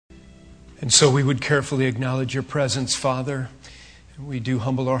And so we would carefully acknowledge your presence, Father. We do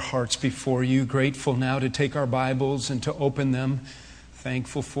humble our hearts before you, grateful now to take our Bibles and to open them,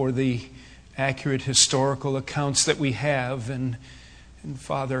 thankful for the accurate historical accounts that we have. And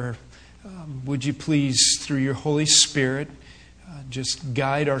Father, would you please, through your Holy Spirit, just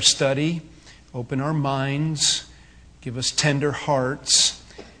guide our study, open our minds, give us tender hearts,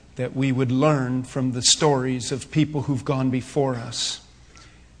 that we would learn from the stories of people who've gone before us,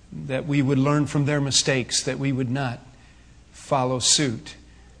 that we would learn from their mistakes, that we would not follow suit.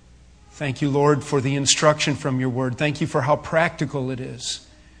 Thank you, Lord, for the instruction from your word. Thank you for how practical it is.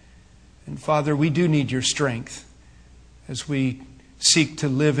 And Father, we do need your strength as we seek to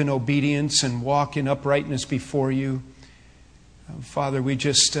live in obedience and walk in uprightness before you. Father, we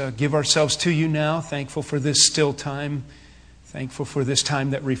just give ourselves to you now, thankful for this still time, thankful for this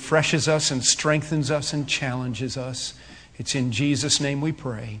time that refreshes us and strengthens us and challenges us. It's in Jesus' name we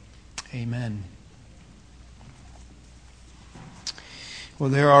pray. Amen. Well,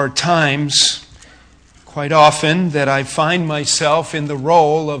 there are times, quite often, that I find myself in the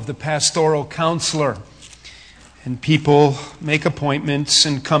role of the pastoral counselor. And people make appointments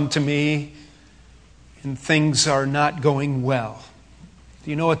and come to me, and things are not going well. Do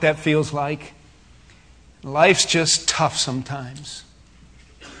you know what that feels like? Life's just tough sometimes.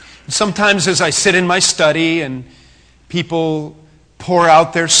 Sometimes as I sit in my study and people pour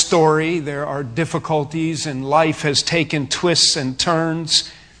out their story, there are difficulties and life has taken twists and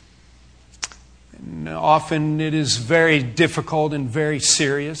turns. And often it is very difficult and very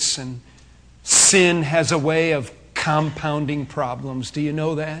serious, and sin has a way of compounding problems. Do you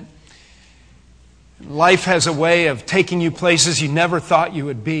know that? Life has a way of taking you places you never thought you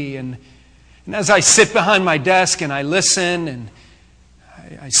would be. And as I sit behind my desk and I listen and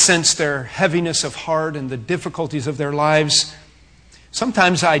I sense their heaviness of heart and the difficulties of their lives,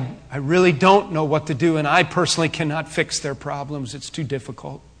 sometimes I really don't know what to do, and I personally cannot fix their problems. It's too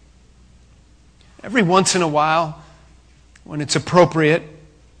difficult. Every once in a while, when it's appropriate,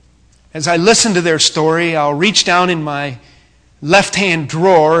 as I listen to their story, I'll reach down in my left-hand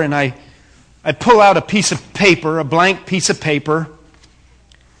drawer and I pull out a piece of paper, a blank piece of paper.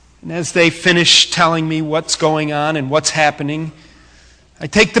 And as they finish telling me what's going on and what's happening, I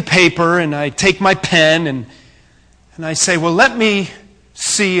take the paper and I take my pen and I say, well, let me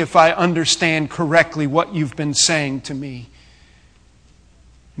see if I understand correctly what you've been saying to me.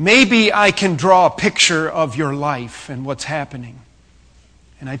 Maybe I can draw a picture of your life and what's happening.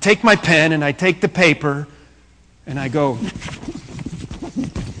 And I take my pen and I take the paper and I go,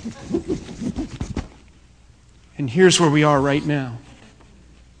 and here's where we are right now.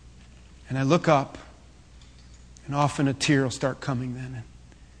 And I look up, and often a tear will start coming then.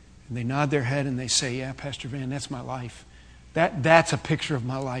 And they nod their head and they say, yeah, Pastor Van, that's my life. That's a picture of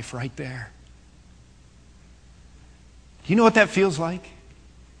my life right there. Do you know what that feels like?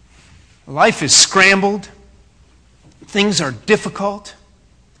 Life is scrambled. Things are difficult.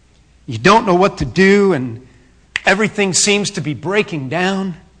 You don't know what to do, and everything seems to be breaking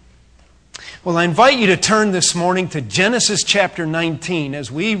down. Well, I invite you to turn this morning to Genesis chapter 19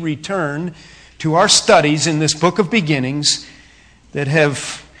 as we return to our studies in this book of beginnings that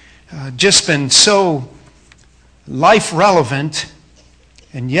have just been so life relevant.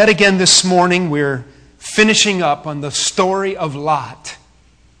 And yet again this morning we're finishing up on the story of Lot.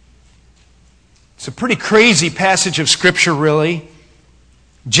 It's a pretty crazy passage of Scripture, really.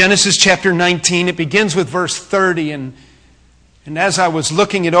 Genesis chapter 19, it begins with verse 30, and as I was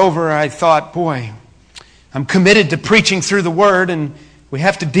looking it over, I thought, boy, I'm committed to preaching through the Word, and we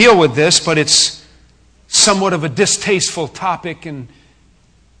have to deal with this, but it's somewhat of a distasteful topic, and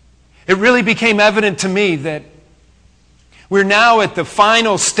it really became evident to me that we're now at the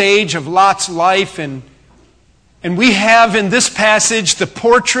final stage of Lot's life, and we have in this passage the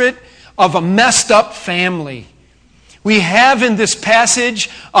portrait of a messed up family. We have in this passage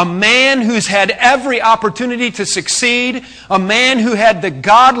a man who's had every opportunity to succeed, a man who had the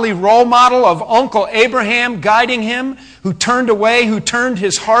godly role model of Uncle Abraham guiding him, who turned away, who turned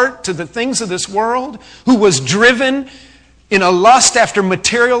his heart to the things of this world, who was driven in a lust after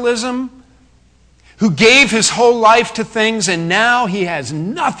materialism, who gave his whole life to things, and now he has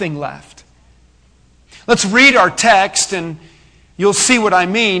nothing left. Let's read our text and you'll see what I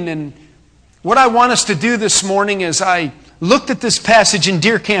mean. And what I want us to do this morning is I looked at this passage in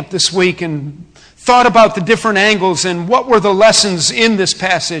Deer Camp this week and thought about the different angles and what were the lessons in this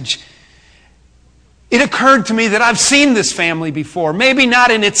passage. It occurred to me that I've seen this family before. Maybe not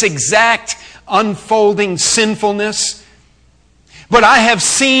in its exact unfolding sinfulness, but I have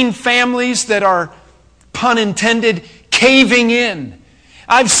seen families that are, pun intended, caving in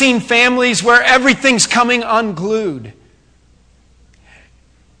I've seen families where everything's coming unglued.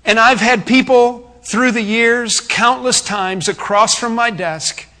 And I've had people through the years, countless times, across from my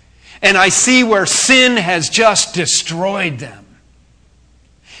desk, and I see where sin has just destroyed them.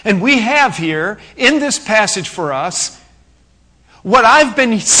 And we have here, in this passage for us, what I've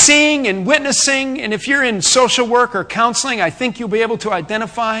been seeing and witnessing, and if you're in social work or counseling, I think you'll be able to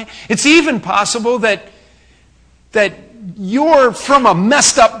identify. It's even possible that you're from a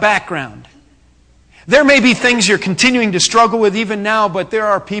messed up background. There may be things you're continuing to struggle with even now, but there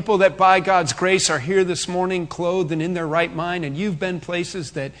are people that by God's grace are here this morning clothed and in their right mind, and you've been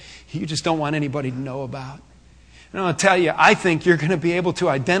places that you just don't want anybody to know about. And I'll tell you, I think you're going to be able to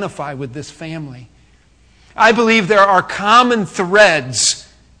identify with this family. I believe there are common threads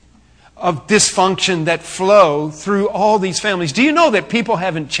of dysfunction that flow through all these families. Do you know that people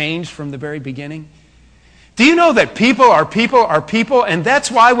haven't changed from the very beginning? Do you know that people are people are people? And that's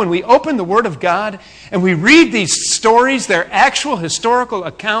why when we open the Word of God and we read these stories, they're actual historical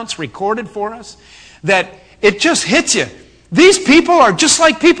accounts recorded for us, that it just hits you. These people are just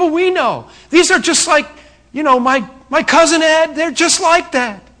like people we know. These are just like, my cousin Ed, they're just like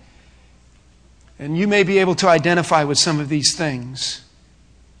that. And you may be able to identify with some of these things.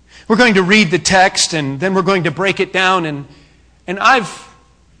 We're going to read the text and then we're going to break it down. And I've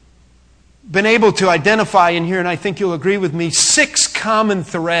been able to identify in here, and I think you'll agree with me, 6 common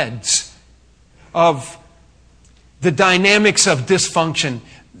threads of the dynamics of dysfunction.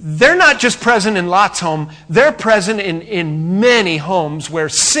 They're not just present in Lot's home. They're present in many homes where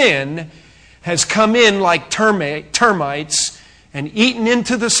sin has come in like termites and eaten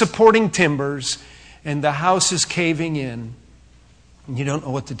into the supporting timbers, and the house is caving in, and you don't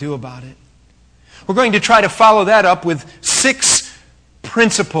know what to do about it. We're going to try to follow that up with 6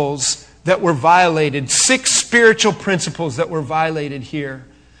 principles that were violated, 6 spiritual principles that were violated here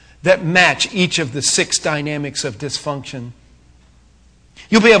that match each of the 6 dynamics of dysfunction.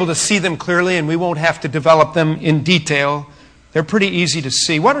 You'll be able to see them clearly, and we won't have to develop them in detail. They're pretty easy to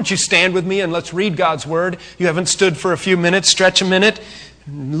see. Why don't you stand with me and let's read God's Word. You haven't stood for a few minutes. Stretch a minute.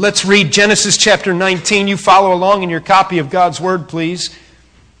 Let's read Genesis chapter 19. You follow along in your copy of God's Word, please.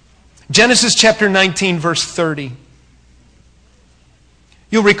 Genesis chapter 19, verse 30.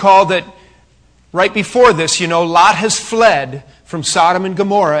 You'll recall that right before this, Lot has fled from Sodom and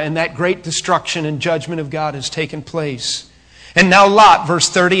Gomorrah, and that great destruction and judgment of God has taken place. And now Lot, verse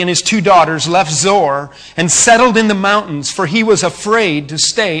 30, and his 2 daughters left Zoar and settled in the mountains, for he was afraid to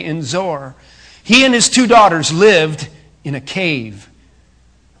stay in Zoar. He and his 2 daughters lived in a cave.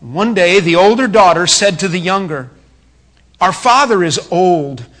 One day the older daughter said to the younger, "Our father is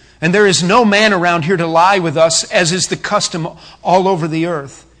old, and there is no man around here to lie with us, as is the custom all over the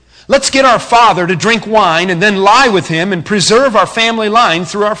earth. Let's get our father to drink wine and then lie with him and preserve our family line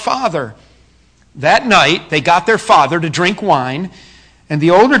through our father." That night they got their father to drink wine, and the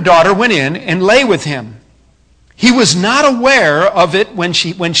older daughter went in and lay with him. He was not aware of it when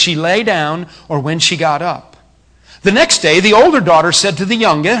she lay down or when she got up. The next day, the older daughter said to the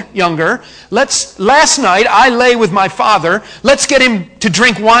younger, "Last night I lay with my father. Let's get him to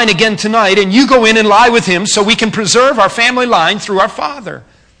drink wine again tonight, and you go in and lie with him so we can preserve our family line through our father."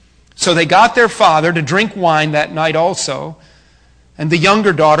 So they got their father to drink wine that night also, and the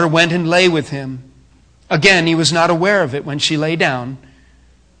younger daughter went and lay with him. Again, he was not aware of it when she lay down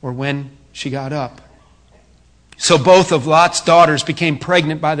or when she got up. So both of Lot's daughters became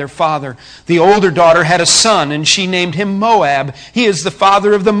pregnant by their father. The older daughter had a son, and she named him Moab. He is the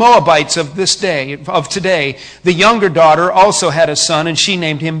father of the Moabites of today. The younger daughter also had a son, and she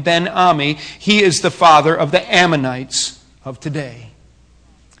named him Ben-Ami. He is the father of the Ammonites of today.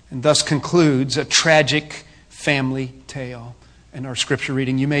 And thus concludes a tragic family tale. And our scripture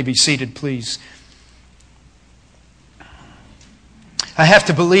reading. You may be seated, please. I have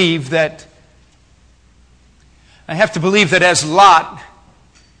to believe that as Lot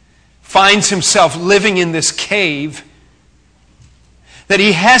finds himself living in this cave, that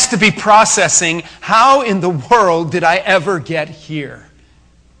he has to be processing, how in the world did I ever get here?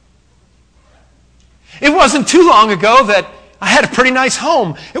 It wasn't too long ago that I had a pretty nice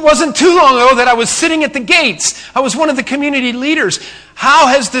home. It wasn't too long ago that I was sitting at the gates. I was one of the community leaders. How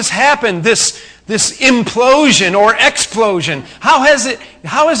has this happened, this implosion or explosion? How has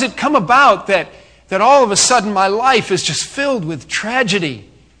it come about that all of a sudden my life is just filled with tragedy?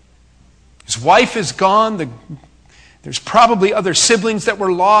 His wife is gone. There's probably other siblings that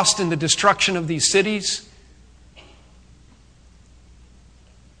were lost in the destruction of these cities.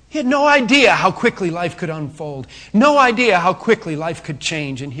 He had no idea how quickly life could unfold. No idea how quickly life could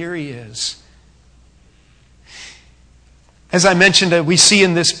change. And here he is. As I mentioned, we see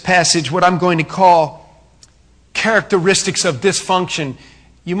in this passage what I'm going to call characteristics of dysfunction.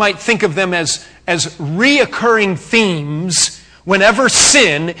 You might think of them as reoccurring themes whenever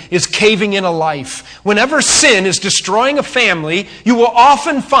sin is caving in a life. Whenever sin is destroying a family, you will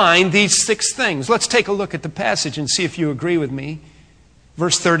often find these 6 things. Let's take a look at the passage and see if you agree with me.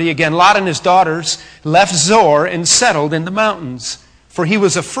 Verse 30 again, Lot and his daughters left Zoar and settled in the mountains, for he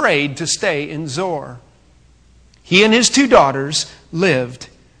was afraid to stay in Zoar. He and his 2 daughters lived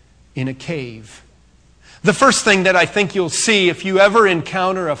in a cave. The first thing that I think you'll see if you ever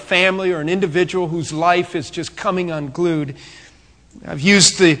encounter a family or an individual whose life is just coming unglued, I've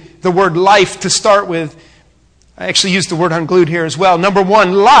used the word life to start with. I actually used the word unglued here as well. Number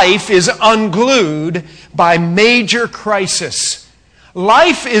 1, life is unglued by major crisis.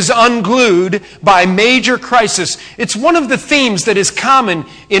 Life is unglued by major crisis. It's one of the themes that is common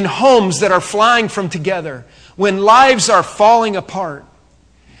in homes that are flying from together. When lives are falling apart,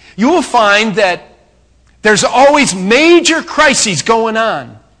 you will find that there's always major crises going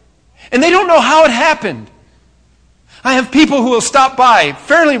on. And they don't know how it happened. I have people who will stop by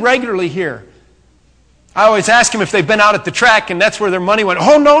fairly regularly here. I always ask them if they've been out at the track and that's where their money went.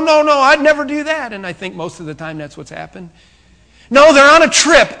 Oh, no, I'd never do that. And I think most of the time that's what's happened. No, they're on a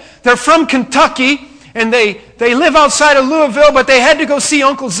trip. They're from Kentucky and they live outside of Louisville, but they had to go see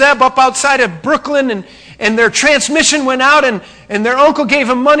Uncle Zeb up outside of Brooklyn and their transmission went out and their uncle gave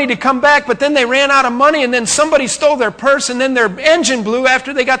them money to come back, but then they ran out of money and then somebody stole their purse and then their engine blew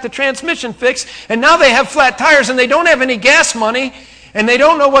after they got the transmission fixed and now they have flat tires and they don't have any gas money and they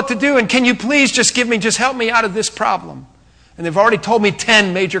don't know what to do and can you please just help me out of this problem? And they've already told me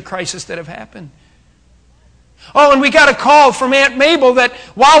 10 major crises that have happened. Oh, and we got a call from Aunt Mabel that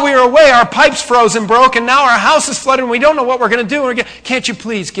while we were away our pipes froze and broke and now our house is flooded and we don't know what we're going to do. Can't you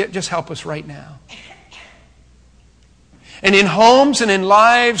please just help us right now? And in homes and in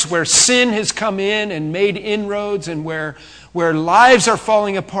lives where sin has come in and made inroads and where lives are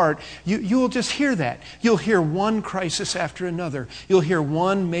falling apart, you will just hear that. You'll hear one crisis after another. You'll hear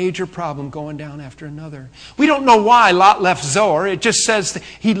one major problem going down after another. We don't know why Lot left Zoar. It just says that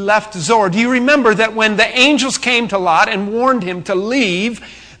he left Zoar. Do you remember that when the angels came to Lot and warned him to leave,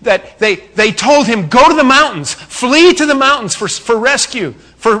 that they told him, go to the mountains, flee to the mountains for rescue,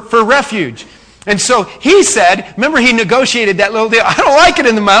 for refuge. And so he said, remember he negotiated that little deal, I don't like it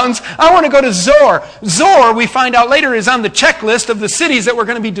in the mountains, I want to go to Zoar. Zoar, we find out later, is on the checklist of the cities that were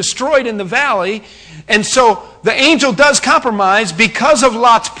going to be destroyed in the valley. And so the angel does compromise. Because of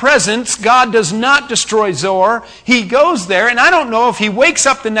Lot's presence, God does not destroy Zoar. He goes there, and I don't know if he wakes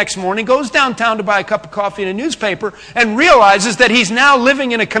up the next morning, goes downtown to buy a cup of coffee and a newspaper, and realizes that he's now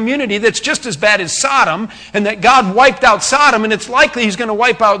living in a community that's just as bad as Sodom, and that God wiped out Sodom, and it's likely he's going to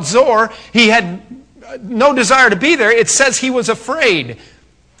wipe out Zoar. He had no desire to be there. It says he was afraid.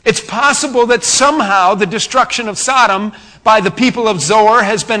 It's possible that somehow the destruction of Sodom by the people of Zoar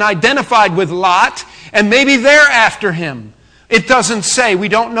has been identified with Lot, and maybe they're after him. It doesn't say, we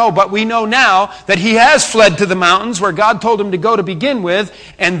don't know, but we know now that he has fled to the mountains where God told him to go to begin with,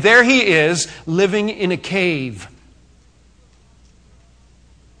 and there he is living in a cave.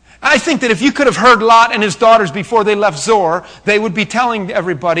 I think that if you could have heard Lot and his daughters before they left Zoar, they would be telling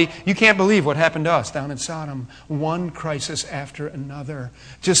everybody, you can't believe what happened to us down in Sodom. One crisis after another.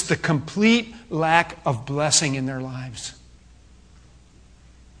 Just the complete lack of blessing in their lives.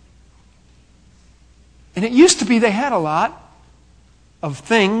 And it used to be they had a lot of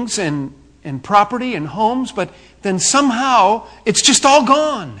things and property and homes, but then somehow it's just all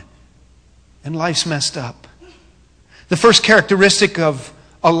gone. And life's messed up. The first characteristic of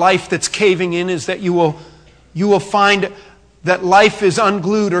a life that's caving in is that you will find that life is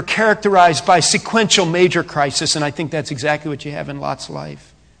unglued or characterized by sequential major crisis, and I think that's exactly what you have in Lot's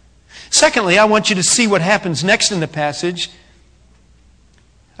life. Secondly, I want you to see what happens next in the passage.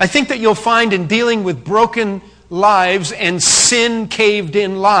 I think that you'll find in dealing with broken lives and sin caved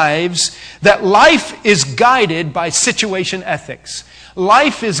in lives that life is guided by situation ethics.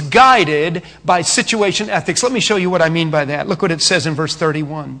 Life is guided by situation ethics. Let me show you what I mean by that. Look what it says in verse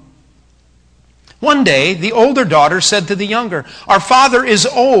 31. One day, the older daughter said to the younger, our father is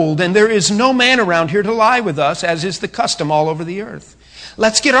old, and there is no man around here to lie with us, as is the custom all over the earth.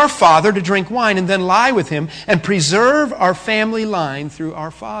 Let's get our father to drink wine and then lie with him and preserve our family line through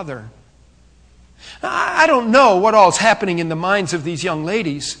our father. I don't know what all is happening in the minds of these young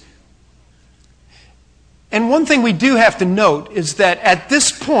ladies. And one thing we do have to note is that at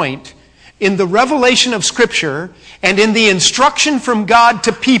this point in the revelation of Scripture and in the instruction from God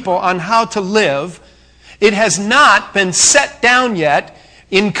to people on how to live, it has not been set down yet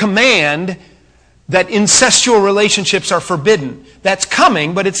in command that incestual relationships are forbidden. That's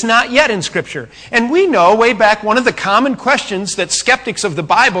coming, but it's not yet in Scripture. And we know way back, one of the common questions that skeptics of the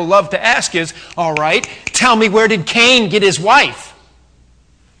Bible love to ask is, all right, tell me, where did Cain get his wife?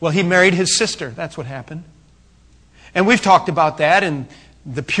 Well, he married his sister. That's what happened. And we've talked about that and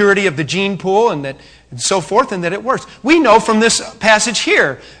the purity of the gene pool and so forth, and that it works. We know from this passage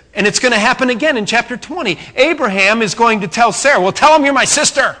here, and it's going to happen again in chapter 20, Abraham is going to tell Sarah, well, tell him you're my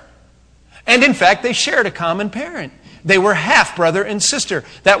sister. And in fact, they shared a common parent. They were half brother and sister.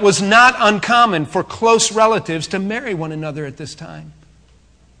 That was not uncommon for close relatives to marry one another at this time.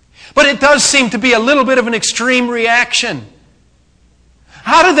 But it does seem to be a little bit of an extreme reaction.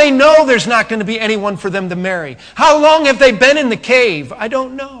 How do they know there's not going to be anyone for them to marry? How long have they been in the cave? I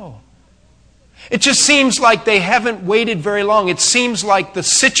don't know. It just seems like they haven't waited very long. It seems like the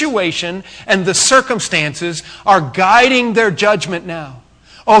situation and the circumstances are guiding their judgment now.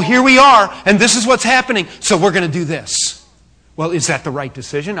 Oh, here we are, and this is what's happening, so we're going to do this. Well, is that the right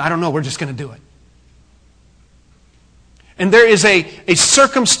decision? I don't know. We're just going to do it. And there is a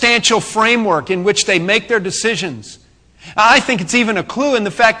circumstantial framework in which they make their decisions. I think it's even a clue in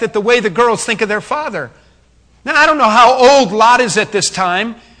the fact that the way the girls think of their father. Now, I don't know how old Lot is at this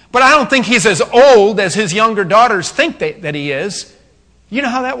time, but I don't think he's as old as his younger daughters think that he is. You know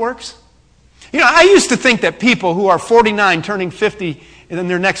how that works? I used to think that people who are 49 turning 50 and then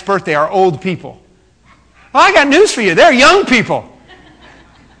their next birthday are old people. Well, I got news for you. They're young people.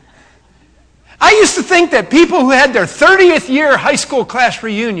 I used to think that people who had their 30th year high school class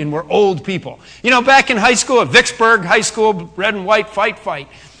reunion were old people. Back in high school, at Vicksburg High School, red and white, fight.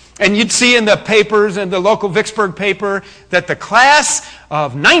 And you'd see in the papers, in the local Vicksburg paper, that the class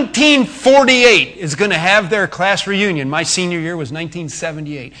of 1948 is going to have their class reunion. My senior year was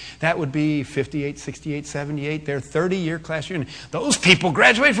 1978. That would be 58, 68, 78, their 30-year class reunion. Those people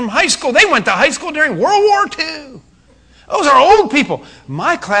graduated from high school. They went to high school during World War II. Those are old people.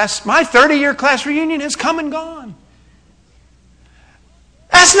 My 30-year class reunion has come and gone.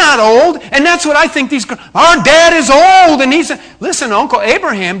 That's not old. And that's what I think these girls, our dad is old. And listen, Uncle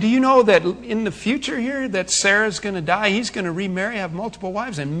Abraham, do you know that in the future here that Sarah's going to die? He's going to remarry, have multiple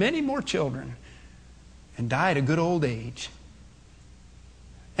wives and many more children. And die at a good old age.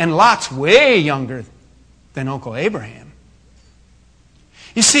 And Lot's way younger than Uncle Abraham.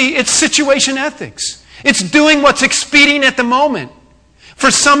 You see, it's situation ethics. It's doing what's expedient at the moment. For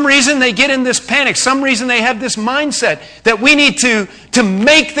some reason, they get in this panic. Some reason, they have this mindset that we need to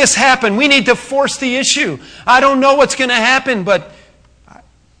make this happen. We need to force the issue. I don't know what's going to happen, but,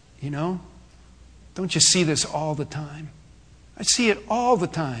 don't you see this all the time? I see it all the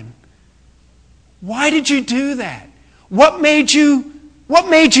time. Why did you do that? What made you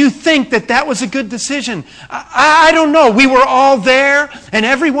think that was a good decision? I don't know. We were all there, and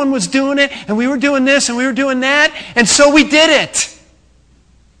everyone was doing it, and we were doing this, and we were doing that, and so we did it.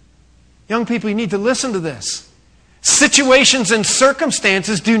 Young people, you need to listen to this. Situations and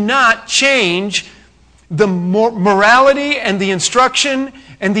circumstances do not change the morality and the instruction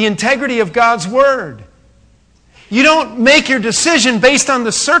and the integrity of God's Word. You don't make your decision based on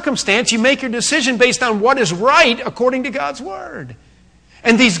the circumstance. You make your decision based on what is right according to God's Word.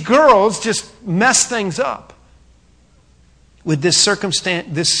 And these girls just mess things up with this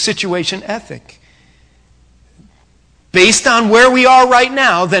situation ethic. Based on where we are right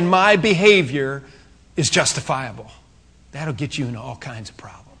now, then my behavior is justifiable. That'll get you into all kinds of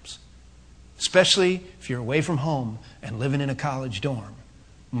problems. Especially if you're away from home and living in a college dorm.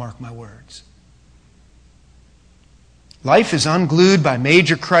 Mark my words. Life is unglued by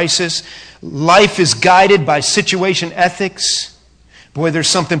major crisis. Life is guided by situation ethics. Boy, there's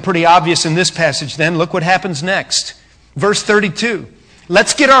something pretty obvious in this passage then. Look what happens next. Verse 32.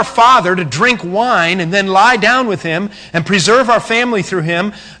 Let's get our father to drink wine and then lie down with him and preserve our family through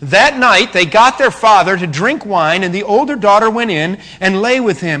him. That night they got their father to drink wine, and the older daughter went in and lay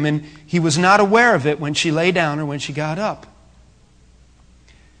with him, and he was not aware of it when she lay down or when she got up.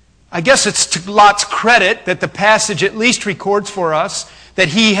 I guess it's to Lot's credit that the passage at least records for us that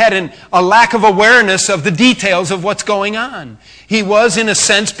he had a lack of awareness of the details of what's going on. He was, in a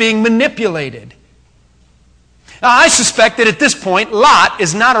sense, being manipulated. Now, I suspect that at this point, Lot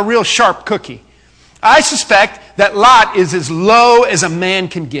is not a real sharp cookie. I suspect that Lot is as low as a man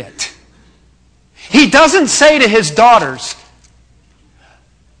can get. He doesn't say to his daughters,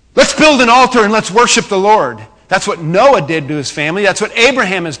 let's build an altar and let's worship the Lord. That's what Noah did to his family. That's what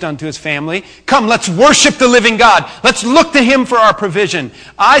Abraham has done to his family. Come, let's worship the living God. Let's look to Him for our provision.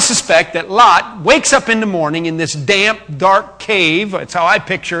 I suspect that Lot wakes up in the morning in this damp, dark cave. That's how I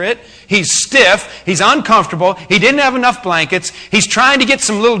picture it. He's stiff. He's uncomfortable. He didn't have enough blankets. He's trying to get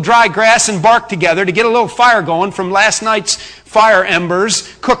some little dry grass and bark together to get a little fire going from last night's fire embers,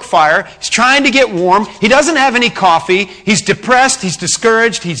 cook fire. He's trying to get warm. He doesn't have any coffee. He's depressed. He's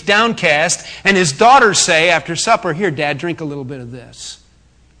discouraged. He's downcast. And his daughters say after supper, "Here, Dad, drink a little bit of this."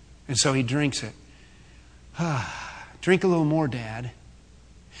 And so he drinks it. Drink a little more, Dad.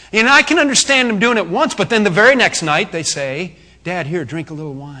 And I can understand them doing it once, but then the very next night they say, "Dad, here, drink a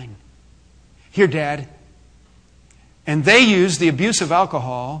little wine. Here, Dad." And they use the abuse of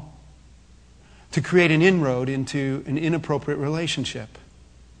alcohol to create an inroad into an inappropriate relationship.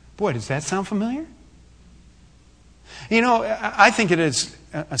 Boy, does that sound familiar? You know, I think it is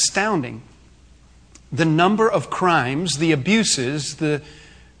astounding. The number of crimes, the abuses, the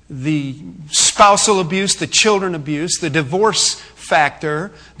spousal abuse, the children abuse, the divorce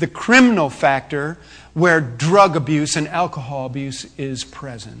factor, the criminal factor, where drug abuse and alcohol abuse is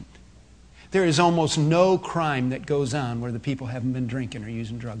present. There is almost no crime that goes on where the people haven't been drinking or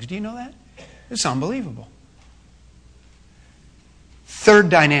using drugs. Do you know that? It's unbelievable. Third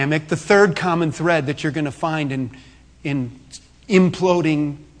dynamic, the third common thread that you're going to find in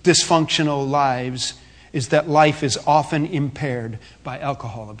imploding dysfunctional lives is that life is often impaired by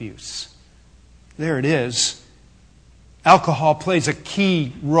alcohol abuse. There it is. Alcohol plays a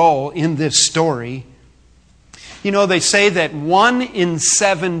key role in this story. You know, they say that 1 in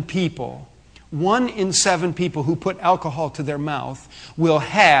 7 people who put alcohol to their mouth will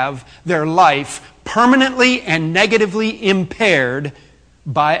have their life permanently and negatively impaired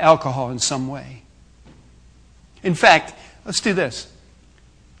by alcohol in some way. In fact, let's do this.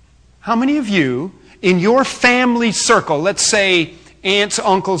 How many of you in your family circle, let's say aunts,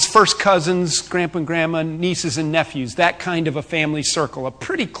 uncles, first cousins, grandpa and grandma, nieces and nephews, that kind of a family circle, a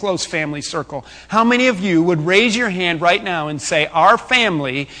pretty close family circle, how many of you would raise your hand right now and say, our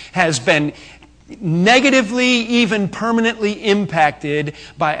family has been negatively, even permanently impacted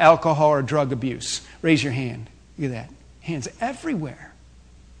by alcohol or drug abuse? Raise your hand. Look at that. Hands everywhere.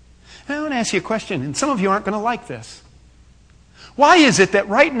 And I want to ask you a question, and some of you aren't going to like this. Why is it that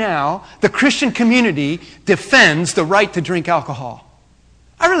right now the Christian community defends the right to drink alcohol?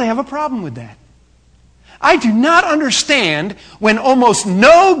 I really have a problem with that. I do not understand when almost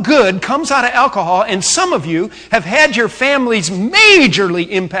no good comes out of alcohol, and some of you have had your families majorly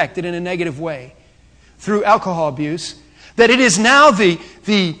impacted in a negative way through alcohol abuse, that it is now the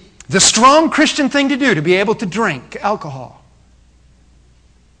strong Christian thing to do to be able to drink alcohol.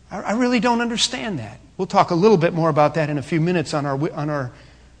 I really don't understand that. We'll talk a little bit more about that in a few minutes on our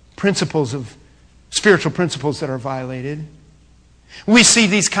principles of spiritual principles that are violated. We see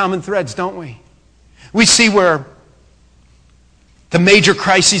these common threads, don't we? We see where the major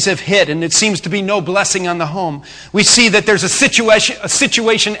crises have hit and it seems to be no blessing on the home. We see that there's a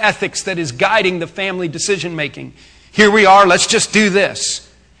situation ethics that is guiding the family decision making. Here we are, let's just do this.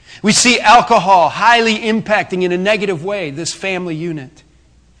 We see alcohol highly impacting in a negative way this family unit.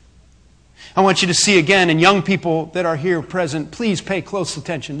 I want you to see again, and young people that are here present, please pay close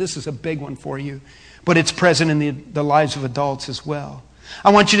attention. This is a big one for you, but it's present in the lives of adults as well. I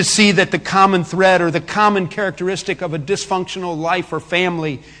want you to see that the common thread or the common characteristic of a dysfunctional life or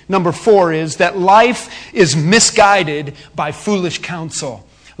family, number 4, is that life is misguided by foolish counsel.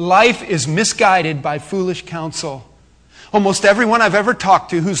 Life is misguided by foolish counsel. Almost everyone I've ever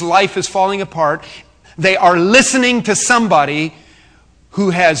talked to whose life is falling apart, they are listening to somebody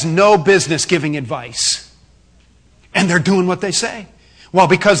who has no business giving advice. And they're doing what they say. Well,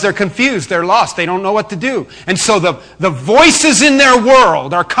 because they're confused, they're lost, they don't know what to do. And so the voices in their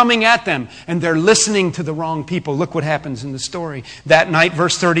world are coming at them, and they're listening to the wrong people. Look what happens in the story. That night,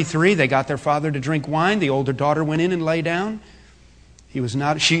 verse 33, they got their father to drink wine. The older daughter went in and lay down. He was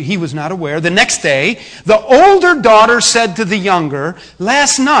not aware. The next day, the older daughter said to the younger,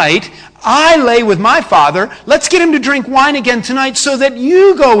 "Last night I lay with my father. Let's get him to drink wine again tonight so that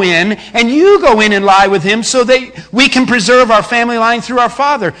you go in and lie with him so that we can preserve our family line through our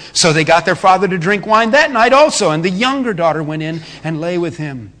father." So they got their father to drink wine that night also, and the younger daughter went in and lay with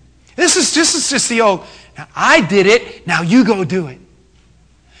him. This is just the old, I did it, now you go do it.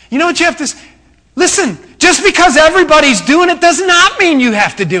 You know what you have to... Listen, just because everybody's doing it does not mean you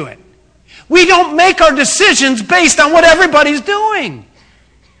have to do it. We don't make our decisions based on what everybody's doing.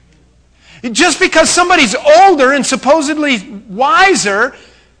 Just because somebody's older and supposedly wiser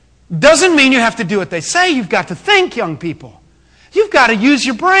doesn't mean you have to do what they say. You've got to think, young people. You've got to use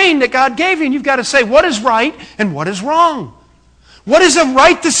your brain that God gave you, and you've got to say what is right and what is wrong. What is a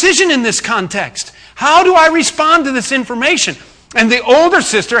right decision in this context? How do I respond to this information? And the older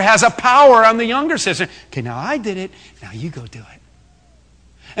sister has a power on the younger sister. Okay, now I did it. Now you go do it.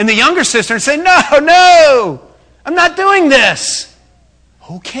 And the younger sister say, no, I'm not doing this.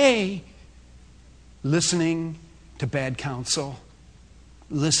 Okay. Listening to bad counsel.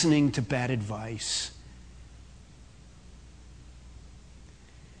 Listening to bad advice.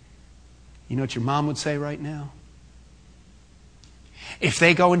 You know what your mom would say right now? If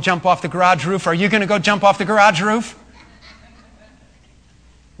they go and jump off the garage roof, are you going to go jump off the garage roof?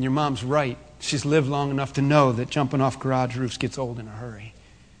 And your mom's right. She's lived long enough to know that jumping off garage roofs gets old in a hurry.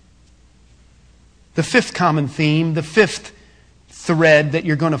 The fifth common theme, the fifth thread that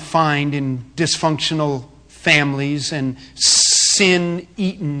you're going to find in dysfunctional families and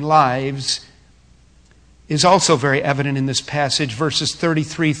sin-eaten lives is also very evident in this passage. Verses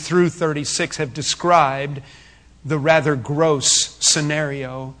 33 through 36 have described the rather gross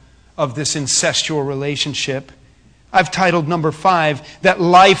scenario of this incestual relationship. I've titled number 5, that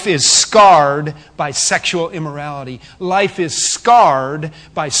life is scarred by sexual immorality. Life is scarred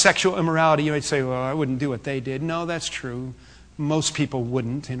by sexual immorality. You might say, well, I wouldn't do what they did. No, that's true. Most people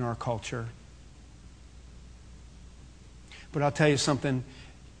wouldn't in our culture. But I'll tell you something.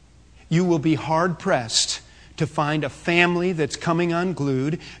 You will be hard-pressed to find a family that's coming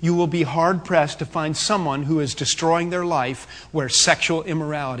unglued. You will be hard-pressed to find someone who is destroying their life where sexual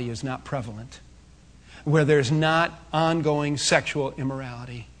immorality is not prevalent, where there's not ongoing sexual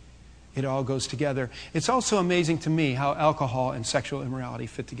immorality. It all goes together. It's also amazing to me how alcohol and sexual immorality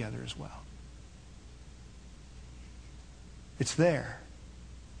fit together as well. It's there.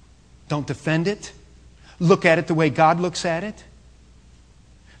 Don't defend it. Look at it the way God looks at it.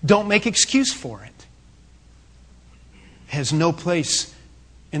 Don't make excuse for it. It has no place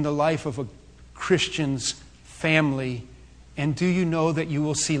in the life of a Christian's family. And do you know that you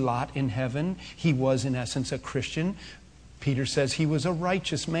will see Lot in heaven? He was, in essence, a Christian. Peter says he was a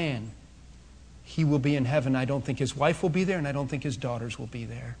righteous man. He will be in heaven. I don't think his wife will be there, and I don't think his daughters will be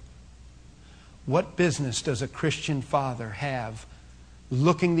there. What business does a Christian father have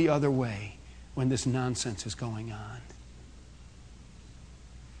looking the other way when this nonsense is going on?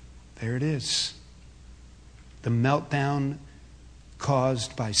 There it is. The meltdown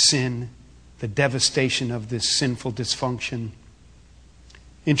caused by sin, the devastation of this sinful dysfunction.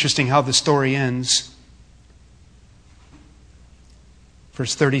 Interesting how the story ends.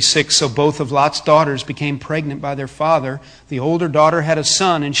 Verse 36, so both of Lot's daughters became pregnant by their father. The older daughter had a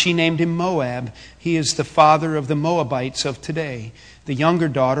son, and she named him Moab. He is the father of the Moabites of today. The younger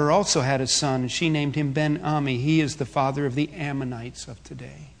daughter also had a son, and she named him Ben-Ami. He is the father of the Ammonites of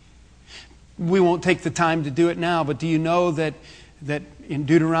today. We won't take the time to do it now, but do you know that in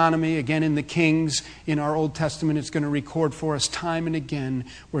Deuteronomy, again in the Kings, in our Old Testament, it's going to record for us time and again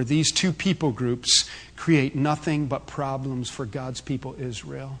where these two people groups create nothing but problems for God's people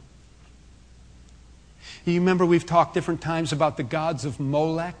Israel. You remember we've talked different times about the gods of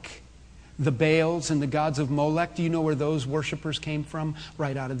Molech, the Baals and the gods of Molech. Do you know where those worshipers came from?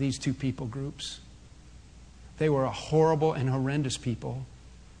 Right out of these two people groups. They were a horrible and horrendous people.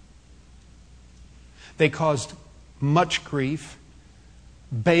 They caused much grief.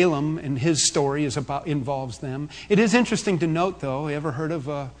 Balaam and his story involves them. It is interesting to note, though, you ever heard of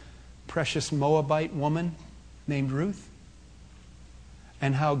a precious Moabite woman named Ruth?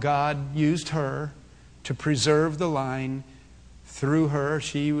 And how God used her to preserve the line through her.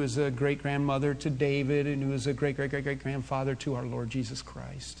 She was a great-grandmother to David, and who was a great-great-great-great-grandfather to our Lord Jesus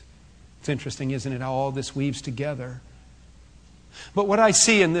Christ. It's interesting, isn't it, how all this weaves together. But what I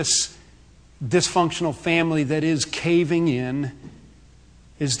see in this dysfunctional family that is caving in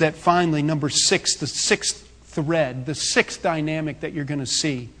is that finally, number 6, the sixth thread, the sixth dynamic that you're going to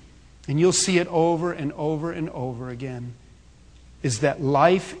see, and you'll see it over and over and over again, is that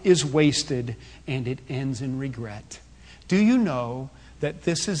life is wasted and it ends in regret. Do you know that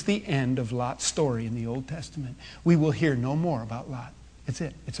this is the end of Lot's story in the Old Testament? We will hear no more about Lot. It's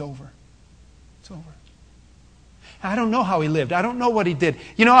it. It's over. It's over. I don't know how he lived. I don't know what he did.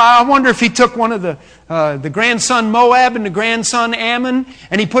 You know, I wonder if he took one of the grandson Moab and the grandson Ammon,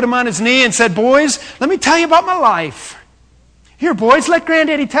 and he put him on his knee and said, boys, let me tell you about my life. Here, boys, let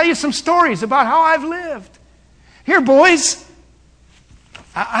Granddaddy tell you some stories about how I've lived. Here, boys.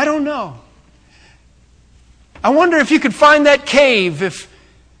 I don't know. I wonder if you could find that cave, if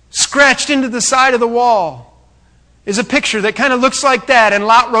scratched into the side of the wall is a picture that kind of looks like that, and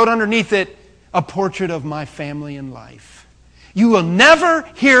Lot wrote underneath it, a portrait of my family and life. You will never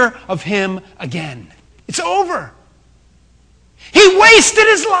hear of him again. It's over. He wasted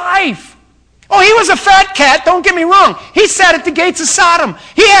his life. Oh, he was a fat cat, don't get me wrong. He sat at the gates of Sodom.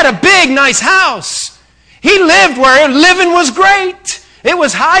 He had a big, nice house. He lived where living was great. It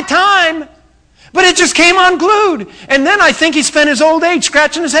was high time. But it just came unglued. And then I think he spent his old age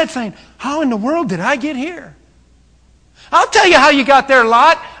scratching his head saying, how in the world did I get here? I'll tell you how you got there,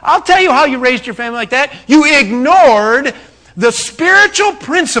 Lot. I'll tell you how you raised your family like that. You ignored the spiritual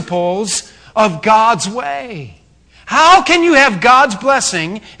principles of God's way. How can you have God's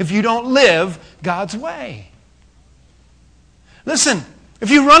blessing if you don't live God's way? Listen, if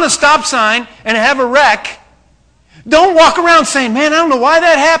you run a stop sign and have a wreck, don't walk around saying, man, I don't know why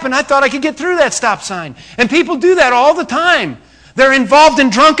that happened. I thought I could get through that stop sign. And people do that all the time. They're involved in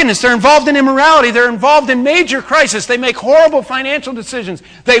drunkenness. They're involved in immorality. They're involved in major crisis. They make horrible financial decisions.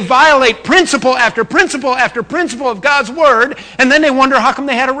 They violate principle after principle after principle of God's Word, and then they wonder how come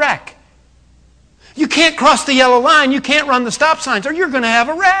they had a wreck. You can't cross the yellow line. You can't run the stop signs, or you're going to have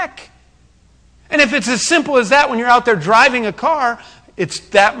a wreck. And if it's as simple as that when you're out there driving a car, it's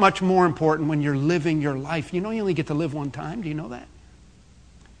that much more important when you're living your life. You know you only get to live one time. Do you know that?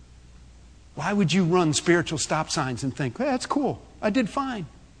 Why would you run spiritual stop signs and think, hey, that's cool, I did fine?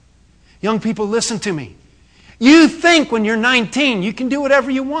 Young people, listen to me. You think when you're 19 you can do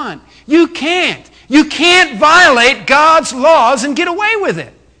whatever you want. You can't. You can't violate God's laws and get away with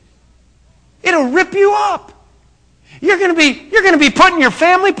it. It'll rip you up. You're going to be putting your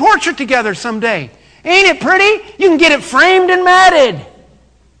family portrait together someday. Ain't it pretty? You can get it framed and matted.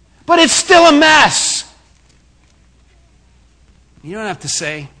 But it's still a mess. You don't have to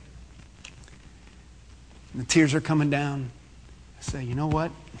say, and the tears are coming down, I say, you know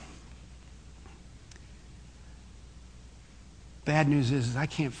what? Bad news is I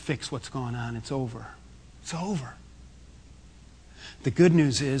can't fix what's going on. It's over. It's over. The good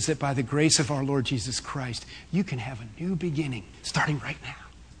news is that by the grace of our Lord Jesus Christ, you can have a new beginning starting right now.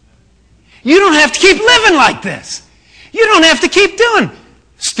 You don't have to keep living like this. You don't have to keep doing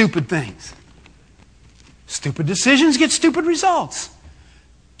stupid things. Stupid decisions get stupid results.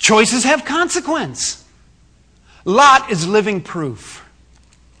 Choices have consequence. Lot is living proof.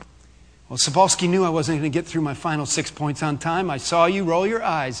 Well, Cebulski knew I wasn't going to get through my final 6 points on time. I saw you roll your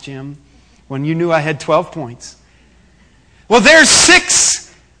eyes, Jim, when you knew I had 12 points. Well, there's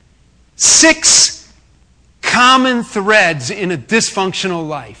six common threads in a dysfunctional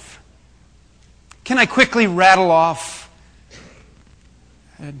life. Can I quickly rattle off,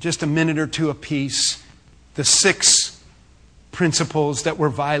 just a minute or two apiece, the 6 principles that were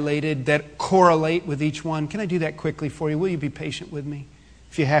violated that correlate with each one? Can I do that quickly for you? Will you be patient with me?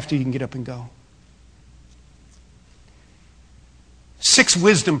 If you have to, you can get up and go. 6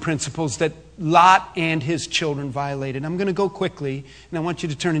 wisdom principles that Lot and his children violated. I'm going to go quickly, and I want you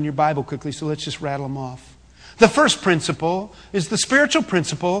to turn in your Bible quickly, so let's just rattle them off. The first principle is the spiritual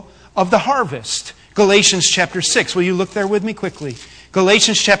principle of the harvest. Galatians chapter 6. Will you look there with me quickly?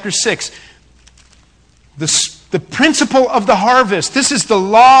 Galatians chapter 6. The principle of the harvest. This is the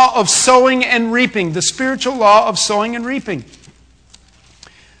law of sowing and reaping. The spiritual law of sowing and reaping.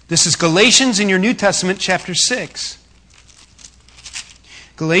 This is Galatians in your New Testament, chapter 6.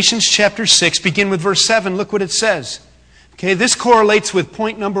 Galatians chapter 6, begin with verse 7. Look what it says. Okay, this correlates with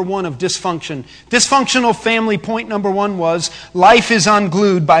point number 1 of dysfunction. Dysfunctional family, point number 1 was, life is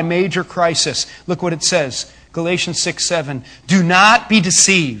unglued by major crisis. Look what it says. Galatians 6, 7. Do not be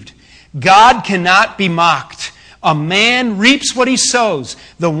deceived. God cannot be mocked. A man reaps what he sows.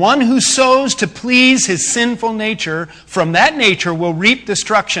 The one who sows to please his sinful nature, from that nature will reap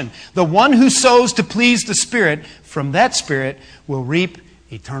destruction. The one who sows to please the Spirit, from that Spirit will reap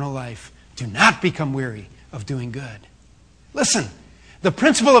eternal life. Do not become weary of doing good. Listen, the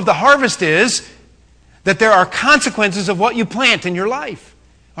principle of the harvest is that there are consequences of what you plant in your life.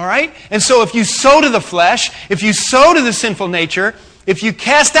 All right? And so if you sow to the flesh, if you sow to the sinful nature, if you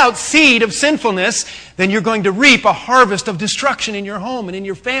cast out seed of sinfulness, then you're going to reap a harvest of destruction in your home and in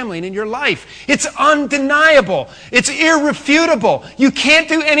your family and in your life. It's undeniable. It's irrefutable. You can't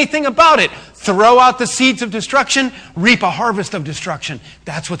do anything about it. Throw out the seeds of destruction, reap a harvest of destruction.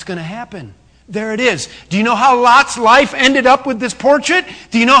 That's what's going to happen. There it is. Do you know how Lot's life ended up with this portrait?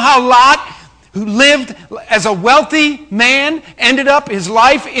 Do you know how Lot, who lived as a wealthy man, ended up his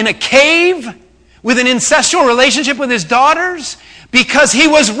life in a cave with an incestual relationship with his daughters? Because he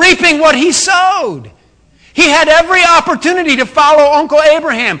was reaping what he sowed. He had every opportunity to follow Uncle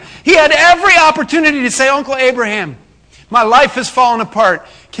Abraham. He had every opportunity to say, Uncle Abraham, my life has fallen apart.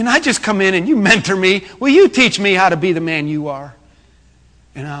 Can I just come in and you mentor me? Will you teach me how to be the man you are?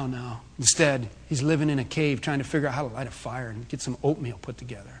 And oh no. Instead, he's living in a cave trying to figure out how to light a fire and get some oatmeal put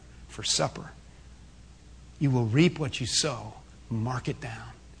together for supper. You will reap what you sow. Mark it down.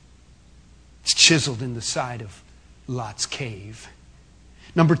 It's chiseled in the side of Lot's cave.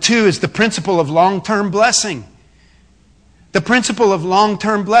 Number 2 is the principle of long-term blessing. The principle of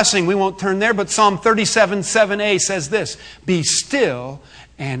long-term blessing. We won't turn there, but Psalm 37:7a says this: "Be still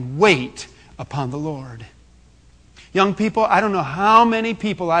and wait upon the Lord." Young people, I don't know how many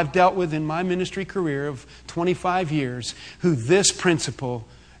people I've dealt with in my ministry career of 25 years who this principle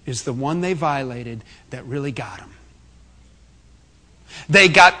is the one they violated that really got them. They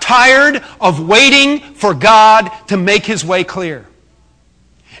got tired of waiting for God to make His way clear.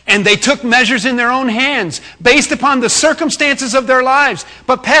 And they took measures in their own hands based upon the circumstances of their lives.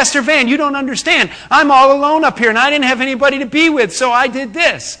 But Pastor Van, you don't understand. I'm all alone up here and I didn't have anybody to be with, so I did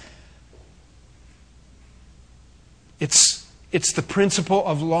this. It's the principle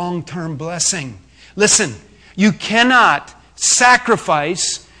of long-term blessing. Listen, you cannot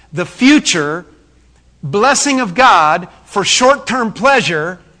sacrifice the future blessing of God for short-term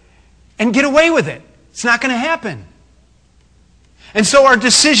pleasure and get away with it. It's not going to happen. And so our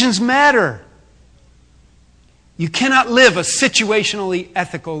decisions matter. You cannot live a situationally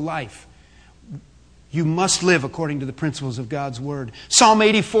ethical life. You must live according to the principles of God's Word. Psalm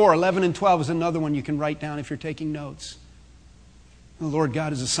 84, 11 and 12 is another one you can write down if you're taking notes. The Lord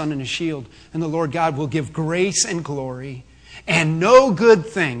God is a sun and a shield, and the Lord God will give grace and glory, and no good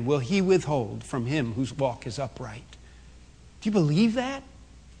thing will He withhold from him whose walk is upright. Do you believe that?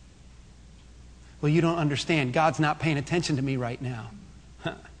 Well, you don't understand. God's not paying attention to me right now.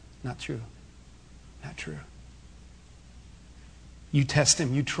 Not true. Not true. You test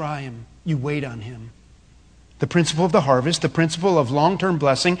Him. You try Him. You wait on Him. The principle of the harvest, the principle of long-term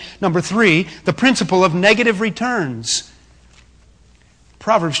blessing. Number 3, the principle of negative returns.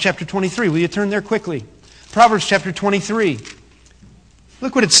 Proverbs chapter 23. Will you turn there quickly? Proverbs chapter 23.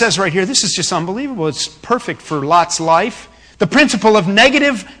 Look what it says right here. This is just unbelievable. It's perfect for Lot's life. The principle of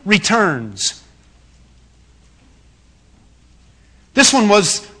negative returns. This one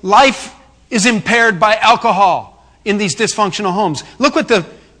was, life is impaired by alcohol in these dysfunctional homes. Look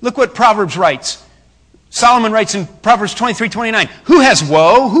what Proverbs writes. Solomon writes in Proverbs 23:29, "Who has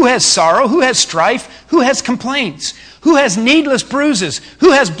woe? Who has sorrow? Who has strife? Who has complaints? Who has needless bruises?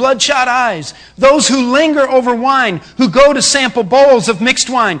 Who has bloodshot eyes? Those who linger over wine, who go to sample bowls of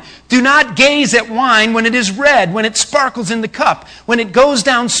mixed wine. Do not gaze at wine when it is red, when it sparkles in the cup, when it goes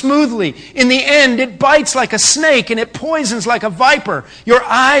down smoothly. In the end, it bites like a snake and it poisons like a viper. Your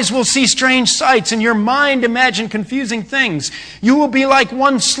eyes will see strange sights and your mind imagine confusing things. You will be like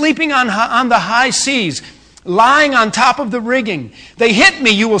one sleeping on the high seas, lying on top of the rigging. They hit me,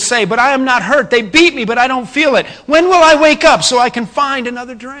 you will say, but I am not hurt. They beat me, but I don't feel it. When will I wake up so I can find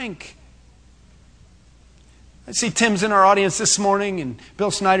another drink?" I see Tim's in our audience this morning, and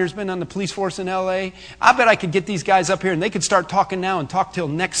Bill Snyder's been on the police force in L.A. I bet I could get these guys up here, and they could start talking now and talk till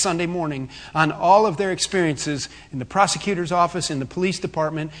next Sunday morning on all of their experiences in the prosecutor's office, in the police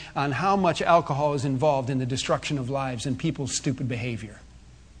department, on how much alcohol is involved in the destruction of lives and people's stupid behavior.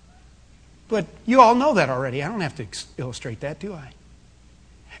 But you all know that already. I don't have to illustrate that, do I?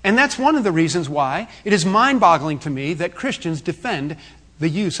 And that's one of the reasons why it is mind-boggling to me that Christians defend the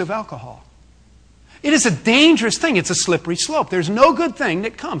use of alcohol. It is a dangerous thing. It's a slippery slope. There's no good thing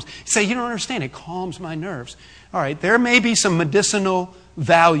that comes. You say, you don't understand. It calms my nerves. All right, there may be some medicinal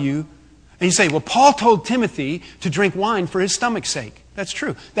value. And you say, well, Paul told Timothy to drink wine for his stomach's sake. That's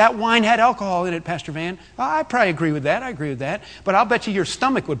true. That wine had alcohol in it, Pastor Van. I probably agree with that. I agree with that. But I'll bet you your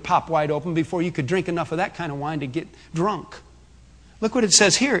stomach would pop wide open before you could drink enough of that kind of wine to get drunk. Look what it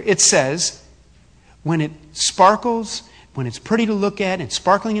says here. It says, when it sparkles, when it's pretty to look at, it's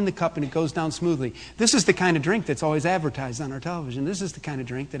sparkling in the cup and it goes down smoothly. This is the kind of drink that's always advertised on our television. This is the kind of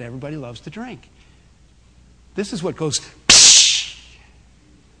drink that everybody loves to drink. This is what goes, psh.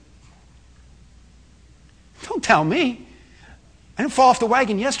 Don't tell me. I didn't fall off the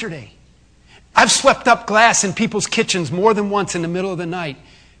wagon yesterday. I've swept up glass in people's kitchens more than once in the middle of the night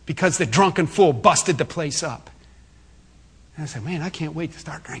because the drunken fool busted the place up. And I said, man, I can't wait to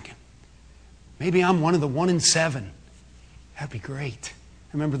start drinking. Maybe I'm one of the 1 in 7. That'd be great.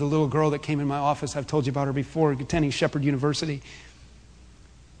 I remember the little girl that came in my office. I've told you about her before, attending Shepherd University.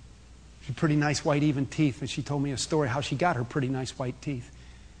 She had pretty nice white even teeth. And she told me a story how she got her pretty nice white teeth.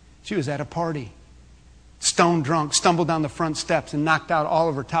 She was at a party, stone drunk, stumbled down the front steps and knocked out all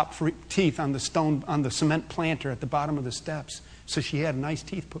of her top teeth on the cement planter at the bottom of the steps. So she had nice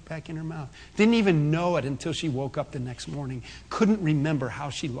teeth put back in her mouth. Didn't even know it until she woke up the next morning. Couldn't remember how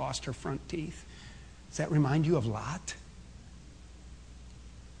she lost her front teeth. Does that remind you of Lot?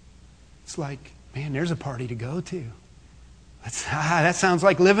 It's like, man, there's a party to go to. That sounds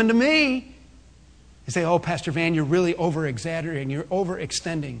like living to me. You say, oh, Pastor Van, you're really over-exaggerating. You're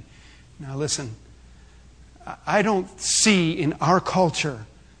overextending. Now listen, I don't see in our culture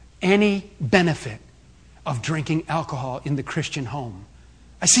any benefit of drinking alcohol in the Christian home.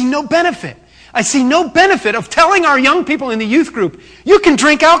 I see no benefit. I see no benefit of telling our young people in the youth group, you can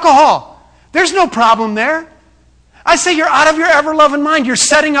drink alcohol. There's no problem there. I say you're out of your ever-loving mind. You're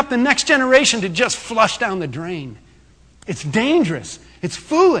setting up the next generation to just flush down the drain. It's dangerous. It's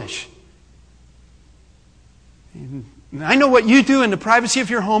foolish. And I know what you do in the privacy of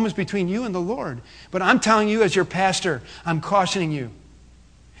your home is between you and the Lord. But I'm telling you as your pastor, I'm cautioning you.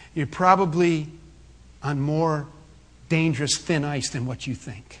 You're probably on more dangerous thin ice than what you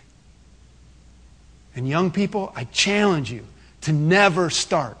think. And young people, I challenge you to never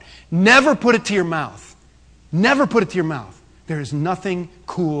start. Never put it to your mouth. Never put it to your mouth. There is nothing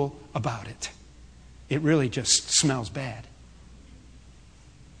cool about it. It really just smells bad.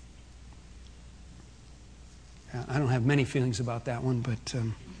 I don't have many feelings about that one, but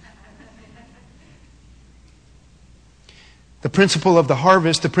the principle of the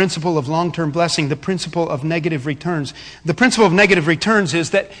harvest, the principle of long-term blessing, the principle of negative returns. The principle of negative returns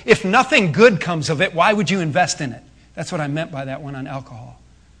is that if nothing good comes of it, why would you invest in it? That's what I meant by that one on alcohol.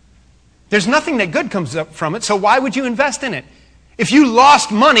 There's nothing that good comes up from it, so why would you invest in it? If you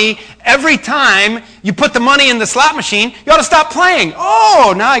lost money every time you put the money in the slot machine, you ought to stop playing.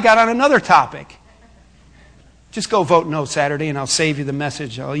 Oh, now I got on another topic. Just go vote no Saturday and I'll save you the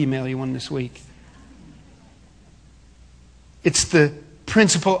message. I'll email you one this week. It's the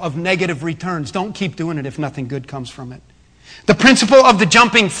principle of negative returns. Don't keep doing it if nothing good comes from it. The principle of the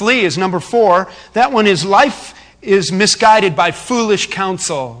jumping flea is number 4. That one is life is misguided by foolish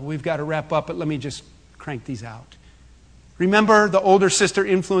counsel. We've got to wrap up, but let me just crank these out. Remember the older sister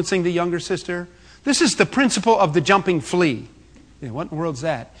influencing the younger sister? This is the principle of the jumping flea. What in the world's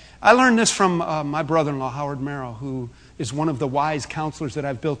that? I learned this from my brother-in-law, Howard Merrill, who is one of the wise counselors that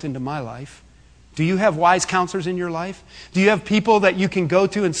I've built into my life. Do you have wise counselors in your life? Do you have people that you can go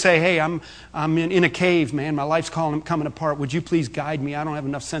to and say, hey, I'm in a cave, man. My life's coming apart. Would you please guide me? I don't have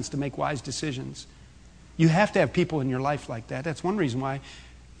enough sense to make wise decisions. You have to have people in your life like that. That's one reason why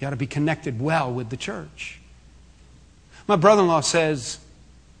you ought to be connected well with the church. My brother-in-law says,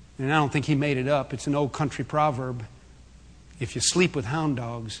 and I don't think he made it up, it's an old country proverb, if you sleep with hound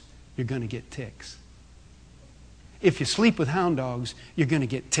dogs, you're going to get ticks. If you sleep with hound dogs, you're going to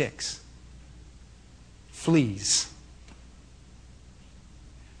get ticks. Fleas.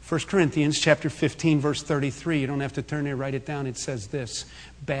 1 Corinthians chapter 15, verse 33. You don't have to turn there, write it down. It says this: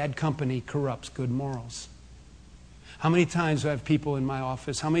 bad company corrupts good morals. How many times do I have people in my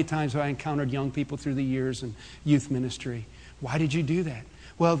office? How many times have I encountered young people through the years in youth ministry? Why did you do that?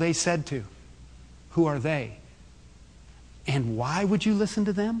 Well, they said to. Who are they? And why would you listen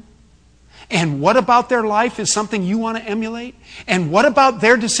to them? And what about their life is something you want to emulate? And what about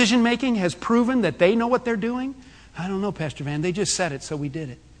their decision making has proven that they know what they're doing? I don't know, Pastor Van. They just said it, so we did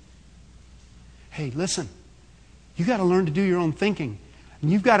it. Hey, listen. You got to learn to do your own thinking.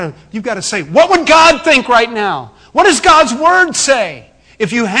 And you've got to say, what would God think right now? What does God's Word say?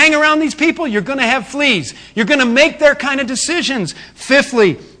 If you hang around these people, you're going to have fleas. You're going to make their kind of decisions.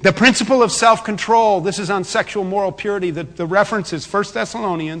 Fifthly, the principle of self-control. This is on sexual moral purity. The reference is 1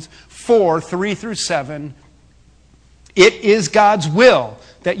 Thessalonians 4, 3 through 7. It is God's will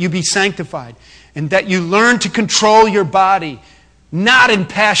that you be sanctified and that you learn to control your body, not in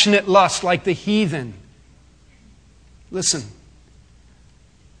passionate lust like the heathen. Listen.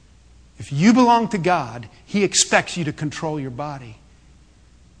 If you belong to God, He expects you to control your body.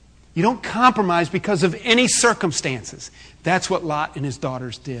 You don't compromise because of any circumstances. That's what Lot and his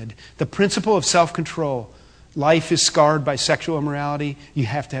daughters did. The principle of self-control. Life is scarred by sexual immorality. You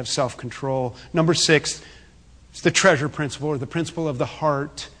have to have self-control. Number 6, it's the treasure principle, or the principle of the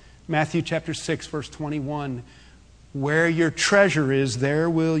heart. Matthew chapter 6, verse 21. Where your treasure is, there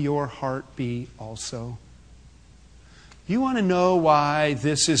will your heart be also. You want to know why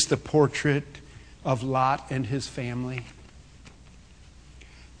this is the portrait of Lot and his family?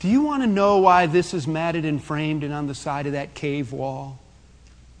 Do you want to know why this is matted and framed and on the side of that cave wall?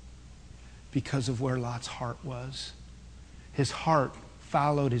 Because of where Lot's heart was. His heart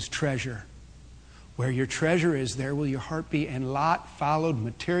followed his treasure. Where your treasure is, there will your heart be. And Lot followed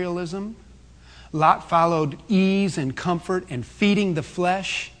materialism. Lot followed ease and comfort and feeding the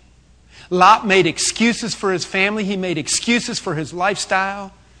flesh. Lot made excuses for his family. He made excuses for his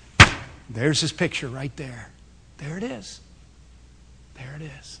lifestyle. There's his picture right there. There it is. There it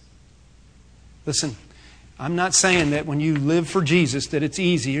is. Listen, I'm not saying that when you live for Jesus that it's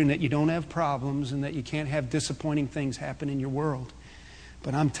easier and that you don't have problems and that you can't have disappointing things happen in your world.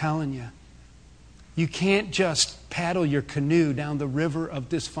 But I'm telling you, You can't just paddle your canoe down the river of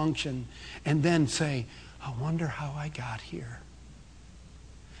dysfunction and then say, I wonder how I got here.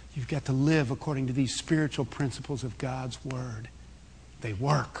 You've got to live according to these spiritual principles of God's Word. They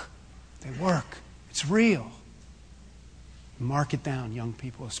work. They work. It's real. Mark it down, young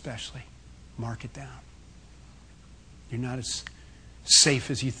people especially. Mark it down. You're not as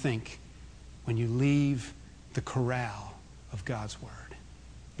safe as you think when you leave the corral of God's Word.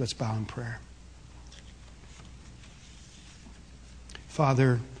 Let's bow in prayer.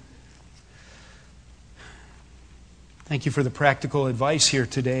 Father, thank you for the practical advice here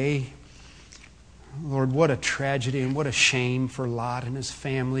today. Lord, what a tragedy and what a shame for Lot and his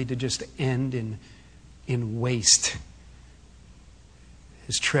family to just end in waste.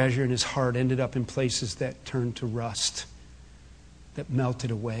 His treasure and his heart ended up in places that turned to rust, that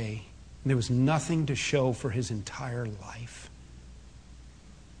melted away. And there was nothing to show for his entire life.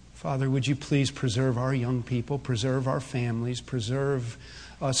 Father, would you please preserve our young people, preserve our families, preserve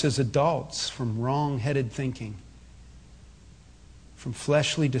us as adults from wrong-headed thinking, from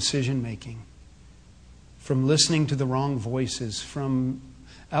fleshly decision-making, from listening to the wrong voices, from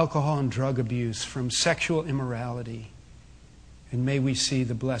alcohol and drug abuse, from sexual immorality. And may we see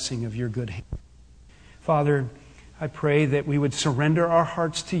the blessing of your good hand. Father, I pray that we would surrender our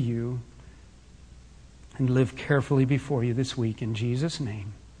hearts to you and live carefully before you this week. In Jesus'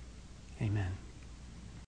 name.